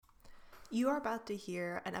You are about to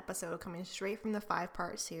hear an episode coming straight from the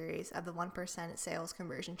 5-part series of the 1% Sales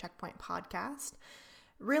Conversion Checkpoint podcast,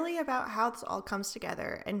 really about how this all comes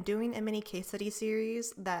together and doing a mini case study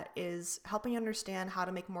series that is helping you understand how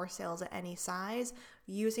to make more sales at any size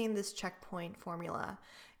using this checkpoint formula.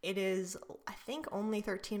 It is, I think, only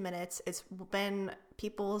 13 minutes. It's been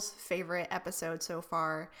people's favorite episode so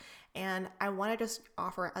far. And I want to just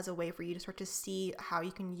offer it as a way for you to start to see how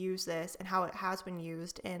you can use this and how it has been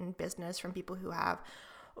used in business from people who have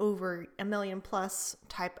over 1 million plus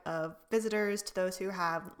type of visitors to those who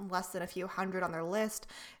have less than a few hundred on their list.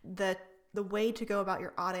 The way to go about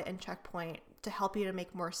your audit and checkpoint to help you to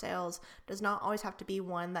make more sales does not always have to be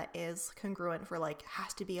one that is congruent for like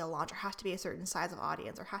has to be a launch or has to be a certain size of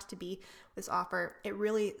audience or has to be this offer. It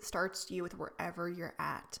really starts you with wherever you're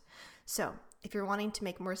at. So if you're wanting to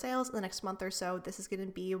make more sales in the next month or so, this is going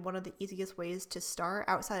to be one of the easiest ways to start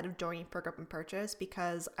outside of joining Per Group and Purchase,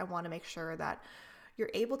 because I want to make sure that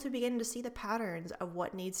you're able to begin to see the patterns of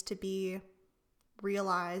what needs to be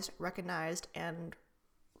realized, recognized, and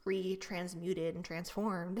retransmuted and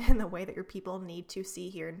transformed in the way that your people need to see,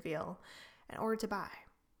 hear, and feel in order to buy.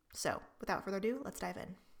 So without further ado, let's dive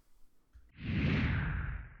in.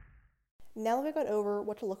 Now that we've gone over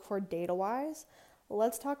what to look for data-wise,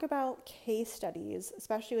 let's talk about case studies,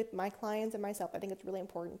 especially with my clients and myself. I think it's really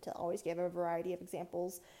important to always give a variety of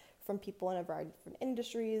examples from people in a variety of different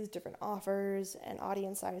industries, different offers, and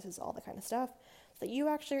audience sizes, all that kind of stuff, so that you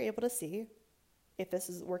actually are able to see if this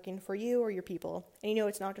is working for you or your people. And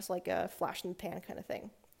it's not just like a flash in the pan kind of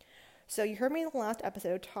thing. So you heard me in the last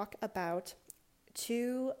episode talk about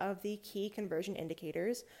 2 of the key conversion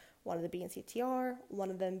indicators, one of them being CTR,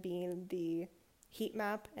 one of them being the heat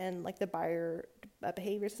map and like the buyer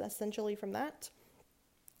behaviors essentially from that.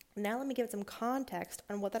 Now let me give some context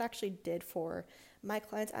on what that actually did for my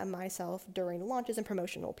clients and myself during launches and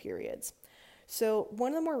promotional periods. So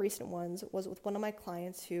one of the more recent ones was with one of my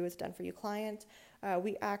clients who is Done For You client.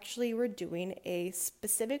 We actually were doing a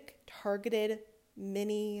specific targeted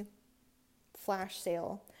mini flash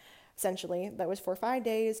sale, essentially, that was for 5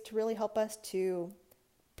 days to really help us to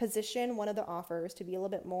position one of the offers to be a little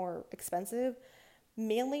bit more expensive.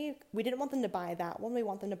 Mainly, we didn't want them to buy that one, we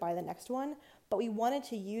want them to buy the next one, but we wanted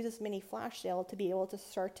to use this mini flash sale to be able to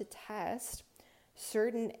start to test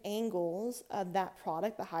certain angles of that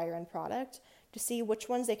product, the higher end product, to see which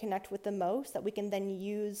ones they connect with the most, that we can then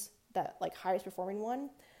use that like highest performing one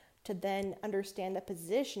to then understand the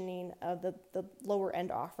positioning of the lower end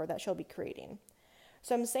offer that she'll be creating.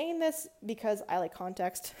 So I'm saying this because I like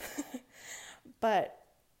context, but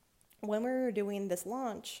when we're doing this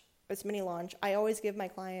launch, this mini launch, I always give my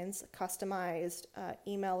clients customized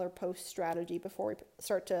email or post strategy before we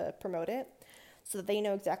start to promote it, so that they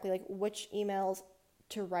know exactly like which emails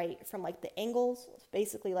to write from like the angles,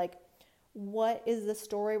 basically like what is the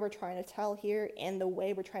story we're trying to tell here and the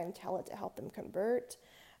way we're trying to tell it to help them convert,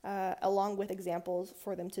 along with examples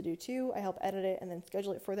for them to do too. I help edit it and then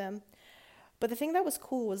schedule it for them. But the thing that was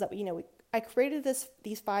cool was that I created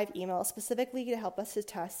these 5 emails specifically to help us to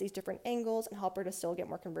test these different angles and help her to still get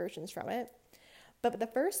more conversions from it. But the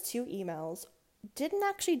first 2 emails didn't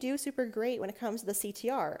actually do super great when it comes to the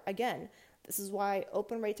CTR. Again, this is why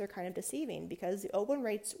open rates are kind of deceiving, because the open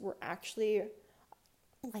rates were actually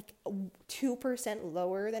like 2%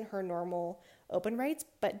 lower than her normal open rates,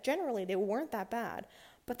 but generally they weren't that bad.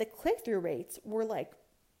 But the click-through rates were like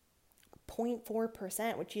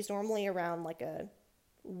 0.4%, which is normally around like a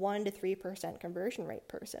 1 to 3% conversion rate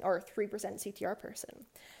person or 3% CTR person.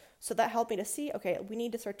 So that helped me to see, okay, we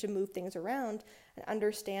need to start to move things around and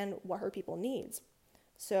understand what her people needs.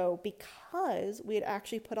 So because we had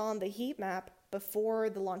actually put on the heat map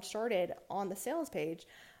before the launch started on the sales page,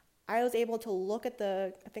 I was able to look at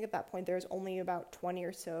I think at that point there's only about 20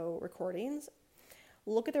 or so recordings,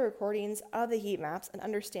 look at the recordings of the heat maps and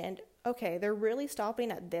understand, okay, they're really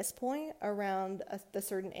stopping at this point around the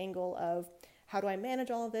certain angle of how do I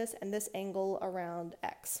manage all of this and this angle around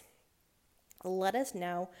X. Let us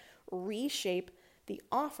now reshape the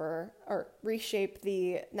offer or reshape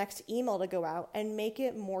the next email to go out and make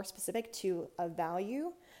it more specific to a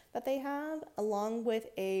value that they have, along with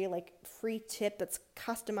a like free tip that's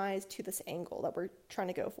customized to this angle that we're trying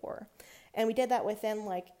to go for. And we did that within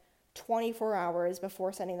like 24 hours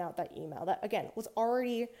before sending out that email. That again was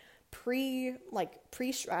already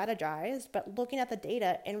pre-strategized, but looking at the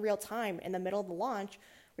data in real time in the middle of the launch,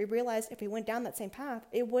 we realized if we went down that same path,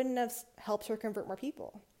 it wouldn't have helped her convert more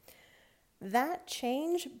people. That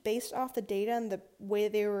change based off the data and the way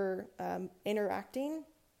they were interacting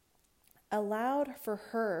allowed for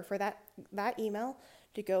that email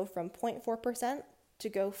to go from 0.4% to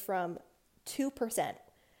go from 2%.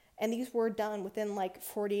 And these were done within like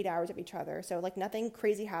 48 hours of each other. So like nothing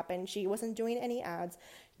crazy happened. She wasn't doing any ads.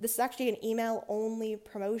 This is actually an email only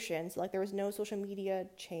promotion. So like there was no social media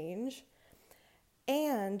change.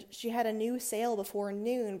 And she had a new sale before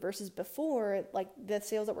noon versus before, like the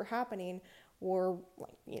sales that were happening were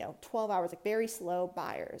like, 12 hours, like very slow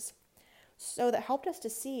buyers. So that helped us to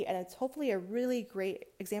see, and it's hopefully a really great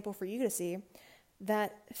example for you to see,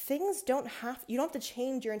 that you don't have to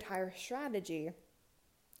change your entire strategy,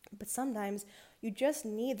 but sometimes you just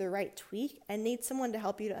need the right tweak and need someone to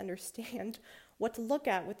help you to understand what to look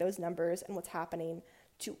at with those numbers and what's happening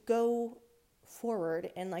to go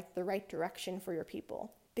forward in like the right direction for your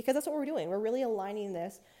people. Because that's what we're doing. We're really aligning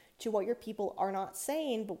this to what your people are not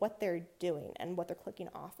saying, but what they're doing and what they're clicking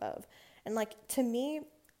off of. And like, to me,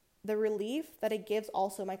 the relief that it gives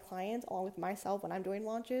also my clients, along with myself when I'm doing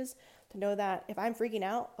launches, to know that if I'm freaking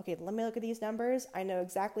out, okay, let me look at these numbers. I know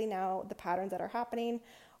exactly now the patterns that are happening,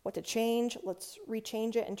 what to change. Let's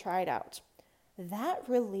rechange it and try it out. That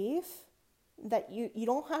relief, that you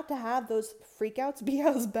don't have to have those freakouts be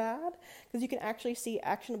as bad, because you can actually see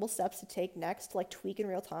actionable steps to take next to like tweak in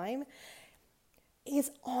real time,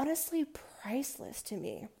 is honestly priceless to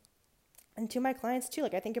me and to my clients too.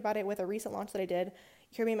 Like I think about it with a recent launch that I did.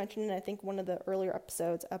 You hear me mention in I think one of the earlier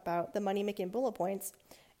episodes about the money making bullet points.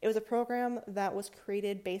 It was a program that was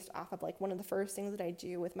created based off of like one of the first things that I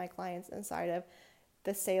do with my clients inside of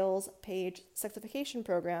the sales page sexification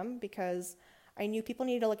program, because I knew people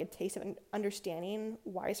needed like a taste of understanding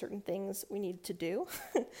why certain things we need to do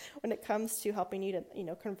when it comes to helping you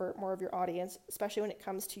to, convert more of your audience, especially when it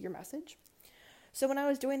comes to your message. So when I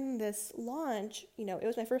was doing this launch, it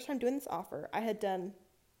was my first time doing this offer. I had done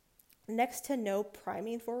next to no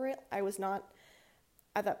priming for it. I was not,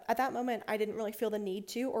 at that moment, I didn't really feel the need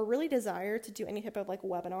to or really desire to do any type of like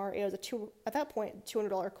webinar. It was at that point,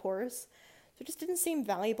 $200 course. So it just didn't seem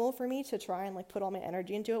valuable for me to try and like put all my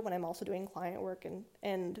energy into it when I'm also doing client work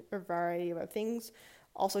and a variety of other things.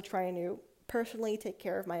 Also trying to personally take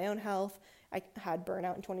care of my own health. I had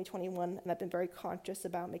burnout in 2021, and I've been very conscious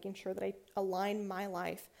about making sure that I align my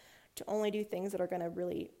life to only do things that are going to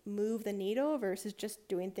really move the needle versus just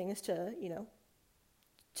doing things to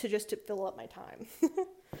fill up my time.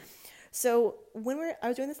 So when I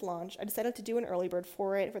was doing this launch, I decided to do an early bird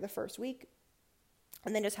for it for the first week,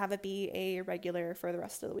 and then just have it be a regular for the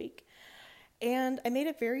rest of the week. And I made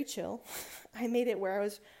it very chill. I made it where I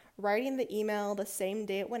was writing the email the same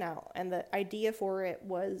day it went out, and the idea for it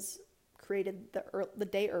was created the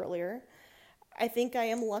day earlier. I think I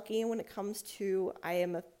am lucky when it comes to, I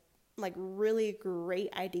am a like really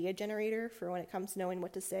great idea generator for when it comes to knowing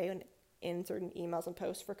what to say in certain emails and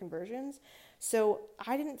posts for conversions. So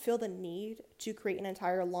I didn't feel the need to create an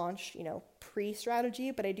entire launch,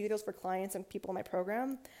 pre-strategy, but I do those for clients and people in my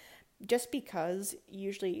program just because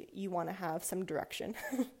usually you want to have some direction.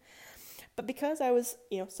 But because I was,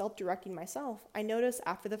 self-directing myself, I noticed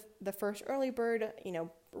after the first early bird,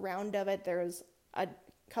 round of it, there was a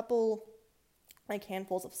couple like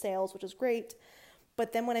handfuls of sales, which is great.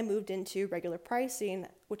 But then when I moved into regular pricing,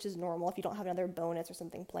 which is normal if you don't have another bonus or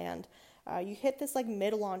something planned, you hit this like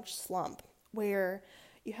mid-launch slump where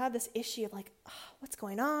you have this issue of like, oh, what's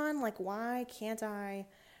going on? Like, why can't I?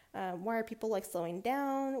 Why are people like slowing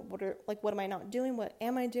down? What am I not doing? What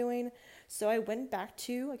am I doing? So I went back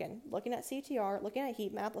to, again, looking at CTR, looking at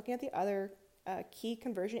heat map, looking at the other key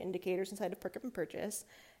conversion indicators inside of Pick Up and Purchase,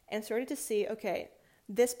 and started to see, okay,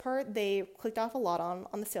 this part they clicked off a lot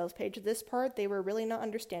on the sales page. This part they were really not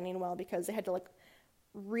understanding well because they had to like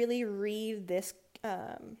really read this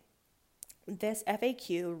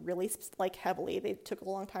FAQ really like heavily. They took a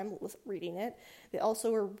long time reading it. They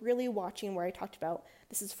also were really watching where I talked about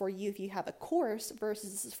this is for you if you have a course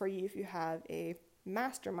versus this is for you if you have a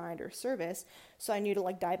mastermind or service. So I knew to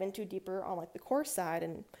like dive into deeper on like the course side,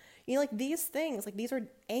 and like these things, like these are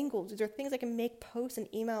angles, these are things I can make posts and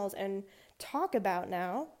emails and talk about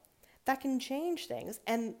now that can change things.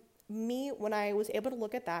 And me, when I was able to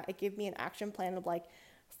look at that, it gave me an action plan of like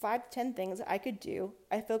 5 to 10 things that I could do.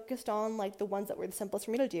 I focused on like the ones that were the simplest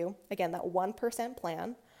for me to do. Again, that 1%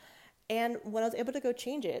 plan. And when I was able to go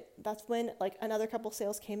change it, that's when like another couple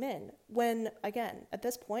sales came in. When, again, at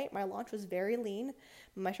this point, my launch was very lean.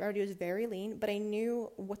 My strategy was very lean, but I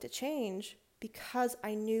knew what to change because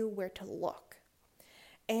I knew where to look.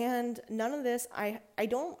 And none of this, I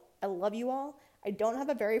love you all. I don't have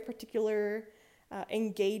a very particular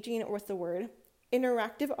engaging, or what's the word,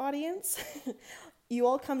 interactive audience. You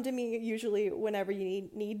all come to me usually whenever you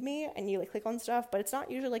need me and you like click on stuff, but it's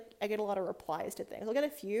not usually like I get a lot of replies to things. I'll get a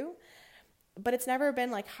few, but it's never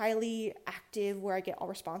been like highly active where I get all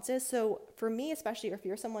responses. So for me, especially if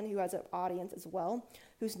you're someone who has an audience as well,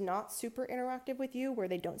 who's not super interactive with you, where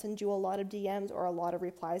they don't send you a lot of DMs or a lot of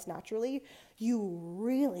replies naturally, you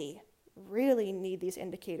really, really need these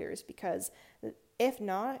indicators, because if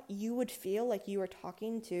not, you would feel like you are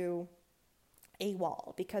talking to a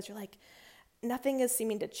wall, because you're like, nothing is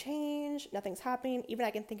seeming to change, nothing's happening. Even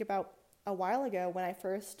I can think about a while ago when I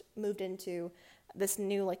first moved into this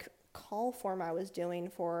new like call form I was doing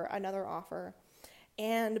for another offer.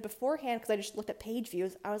 And beforehand, because I just looked at page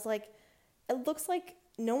views, I was like, it looks like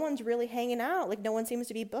no one's really hanging out. Like no one seems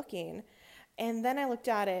to be booking. And then I looked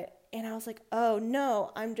at it and I was like, oh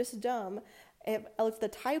no, I'm just dumb. I looked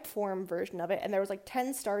at the type form version of it and there was like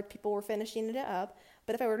 10 stars, people were finishing it up.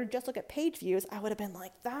 But if I were to just look at page views, I would have been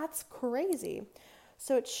like, that's crazy.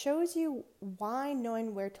 So it shows you why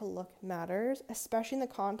knowing where to look matters, especially in the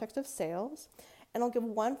context of sales. And I'll give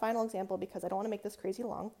one final example because I don't want to make this crazy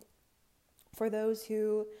long. For those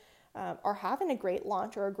who are having a great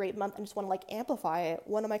launch or a great month and just want to like amplify it,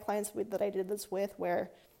 one of my clients that I did this with,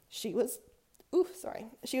 where she was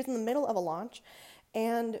in the middle of a launch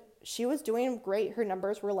and she was doing great. Her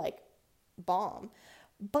numbers were like bomb,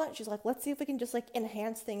 but she's like, let's see if we can just like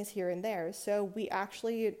enhance things here and there. So we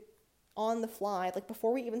actually, on the fly, like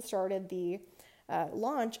before we even started the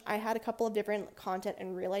launch, I had a couple of different content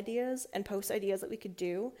and reel ideas and post ideas that we could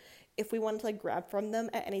do if we wanted to like grab from them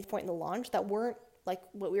at any point in the launch that weren't like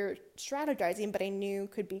what we were strategizing, but I knew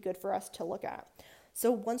could be good for us to look at.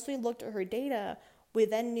 So once we looked at her data, we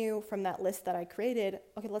then knew from that list that I created,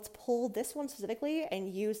 okay, let's pull this one specifically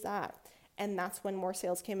and use that. And that's when more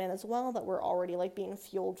sales came in as well, that were already like being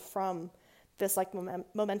fueled from this like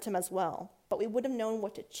momentum as well. But we would have known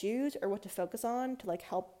what to choose or what to focus on to like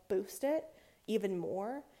help boost it even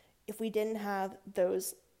more if we didn't have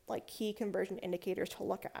those like key conversion indicators to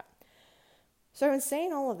look at. So I'm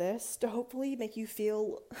saying all of this to hopefully make you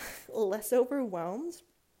feel less overwhelmed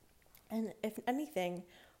and, if anything,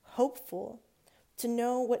 hopeful, to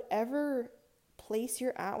know whatever place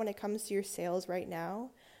you're at when it comes to your sales right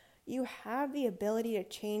now, you have the ability to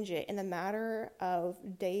change it in a matter of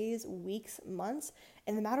days, weeks, months,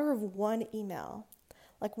 in the matter of one email.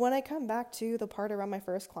 Like when I come back to the part around my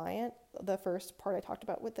first client, the first part I talked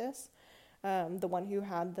about with this, the one who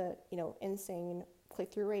had the, insane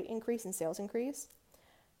click-through rate increase and sales increase,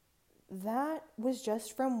 that was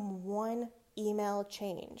just from one email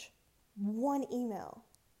change. One email.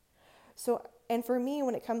 So, and for me,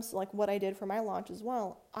 when it comes to like what I did for my launch as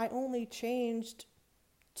well, I only changed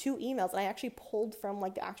 2 emails, and I actually pulled from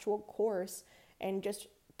like the actual course and just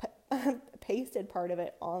pasted part of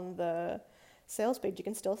it on the sales page. You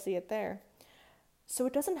can still see it there. So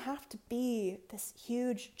it doesn't have to be this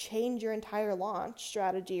huge change your entire launch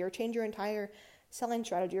strategy or change your entire selling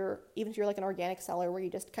strategy, or even if you're like an organic seller where you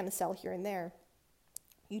just kind of sell here and there.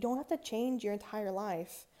 You don't have to change your entire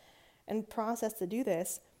life and process to do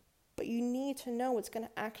this, but you need to know what's going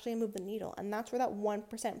to actually move the needle. And that's where that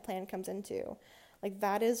 1% plan comes into. Like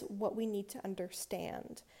that is what we need to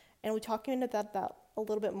understand. And we talked into that a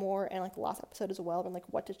little bit more in like the last episode as well, and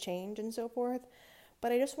like what to change and so forth.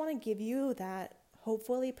 But I just want to give you that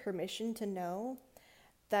hopefully permission to know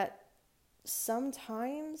that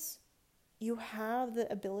sometimes you have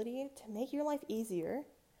the ability to make your life easier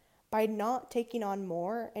by not taking on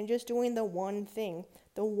more and just doing the one thing,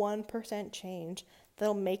 the 1% change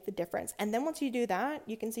that'll make the difference. And then once you do that,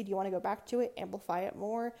 you can see, do you want to go back to it, amplify it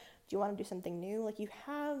more? Do you want to do something new? Like you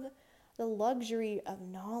have the luxury of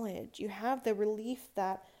knowledge. You have the relief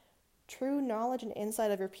that true knowledge and insight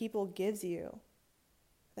of your people gives you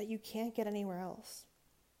that you can't get anywhere else.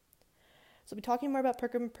 So we'll be talking more about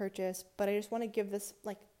program purchase, but I just want to give this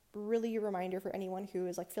like really a reminder for anyone who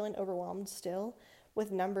is like feeling overwhelmed still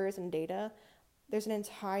with numbers and data. There's an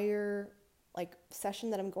entire like session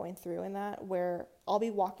that I'm going through in that where I'll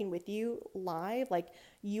be walking with you live. Like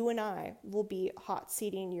you and I will be hot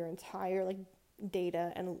seating your entire like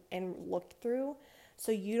data and look through,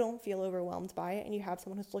 so you don't feel overwhelmed by it and you have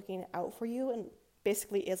someone who's looking out for you, and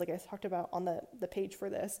basically is, like I talked about on the page for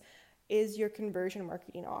this, is your conversion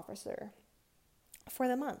marketing officer for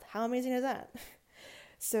the month. How amazing is that?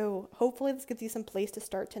 So hopefully this gives you some place to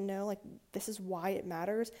start to know, like, this is why it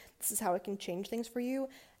matters. This is how it can change things for you.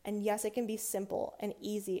 And yes, it can be simple and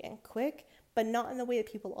easy and quick, but not in the way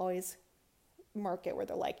that people always market, where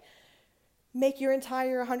they're like, make your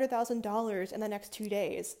entire $100,000 in the next 2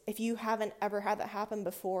 days if you haven't ever had that happen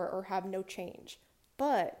before or have no change.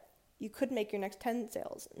 But you could make your next 10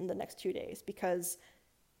 sales in the next 2 days because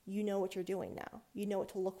you know what you're doing now. You know what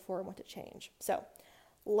to look for and what to change. So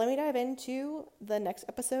let me dive into the next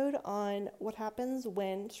episode on what happens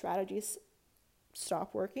when strategies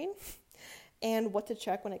stop working and what to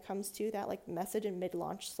check when it comes to that like message and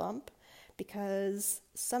mid-launch slump, because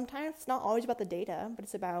sometimes it's not always about the data, but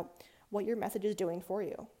it's about what your message is doing for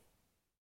you.